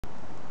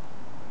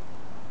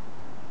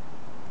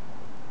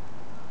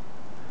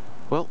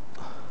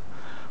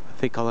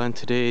think I'll end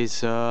today's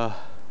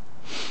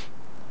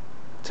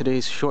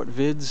short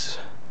vids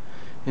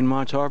in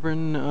Mount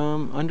Auburn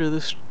under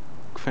this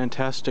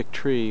fantastic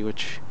tree,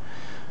 which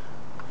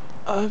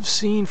I've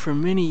seen for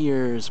many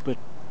years, but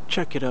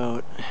check it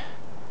out.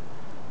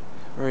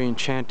 Very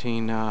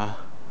enchanting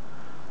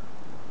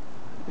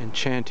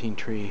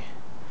tree.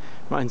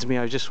 Reminds me,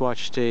 I just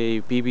watched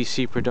a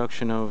BBC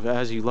production of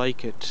As You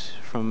Like It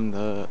from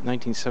the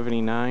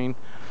 1979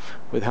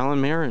 with Helen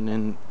Mirren,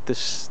 and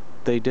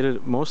they did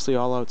it mostly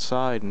all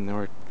outside, and there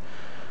were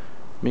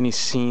many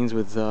scenes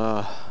with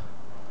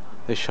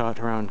they shot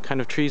around kind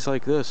of trees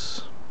like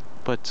this,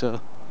 but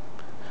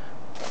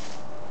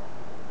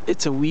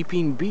it's a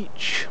weeping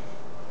beech.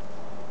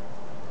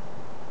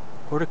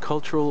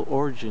 Horticultural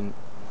origin.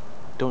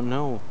 Don't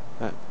know.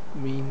 That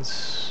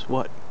means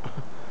what?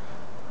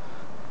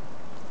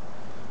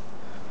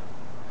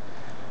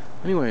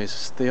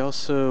 Anyways, they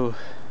also,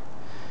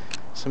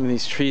 some of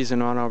these trees in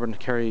Mount Auburn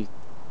carry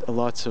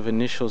lots of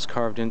initials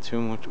carved into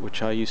them,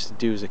 which I used to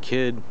do as a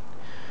kid.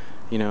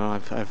 You know,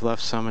 I've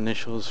left some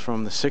initials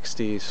from the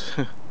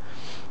 60s.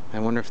 I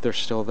wonder if they're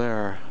still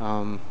there.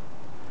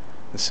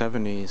 The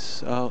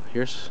 70s. Oh,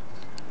 here's,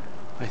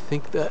 I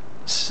think that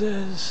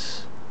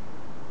says,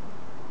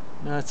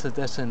 no,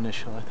 that's an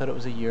initial. I thought it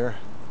was a year.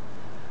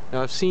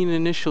 Now I've seen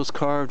initials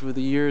carved with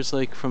the years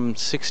like from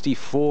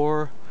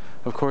 64.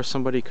 Of course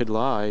somebody could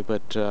lie,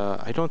 but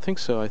I don't think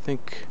so. I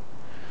think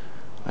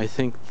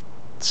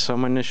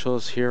some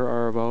initials here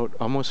are about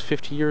almost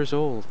 50 years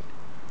old.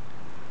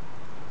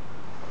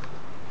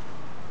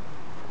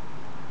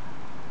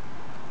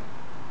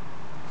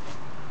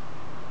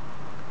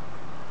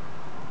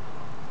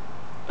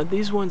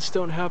 These ones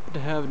don't happen to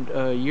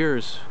have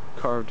years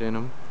carved in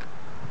them.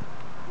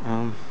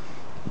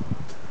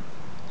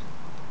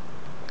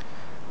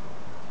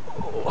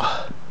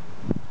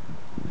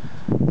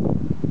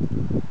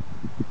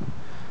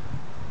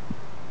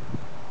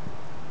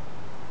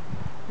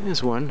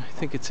 There's one. I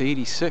think it's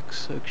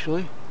 86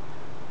 actually.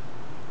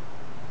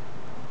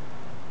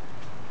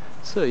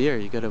 So yeah,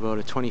 you got about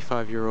a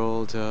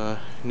 25-year-old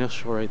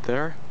initial right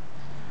there.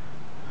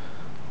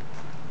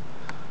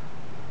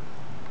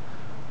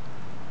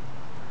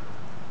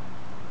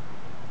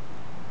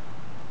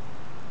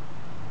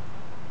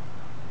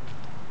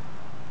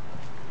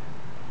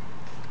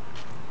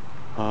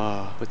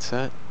 What's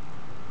that?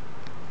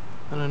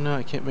 I don't know,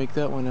 I can't make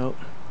that one out.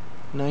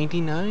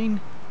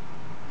 99?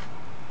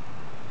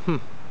 I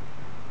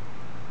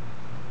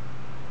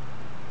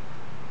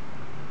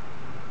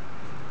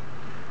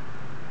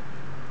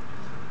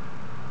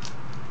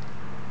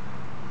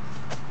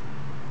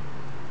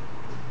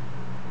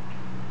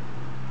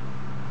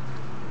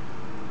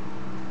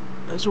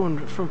There's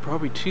one from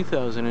probably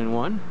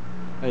 2001,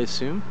 I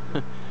assume.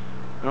 I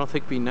don't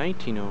think it'd be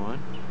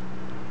 1901.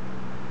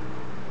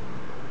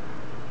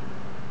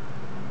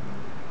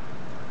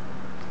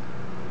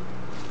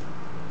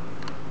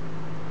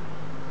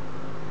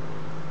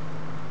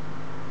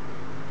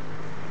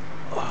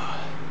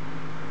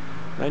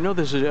 I know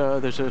there's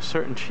a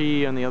certain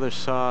tree on the other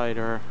side,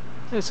 or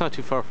it's not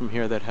too far from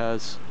here, that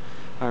has,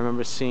 I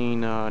remember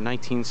seeing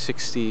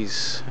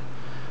 1960s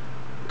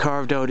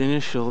carved out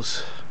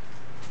initials.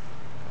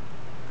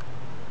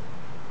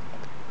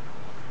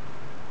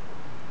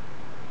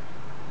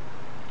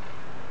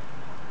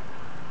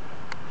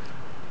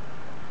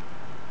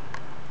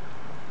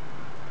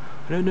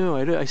 I don't know,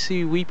 I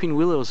see weeping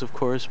willows of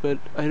course, but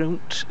I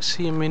don't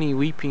see many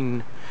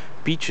weeping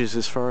beeches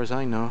as far as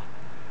I know.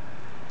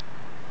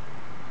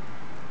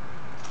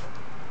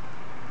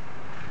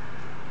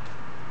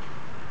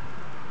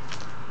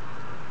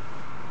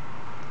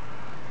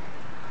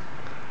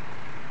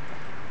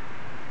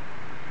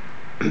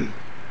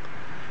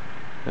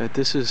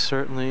 This is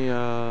certainly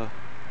an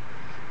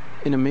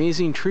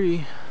amazing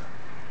tree.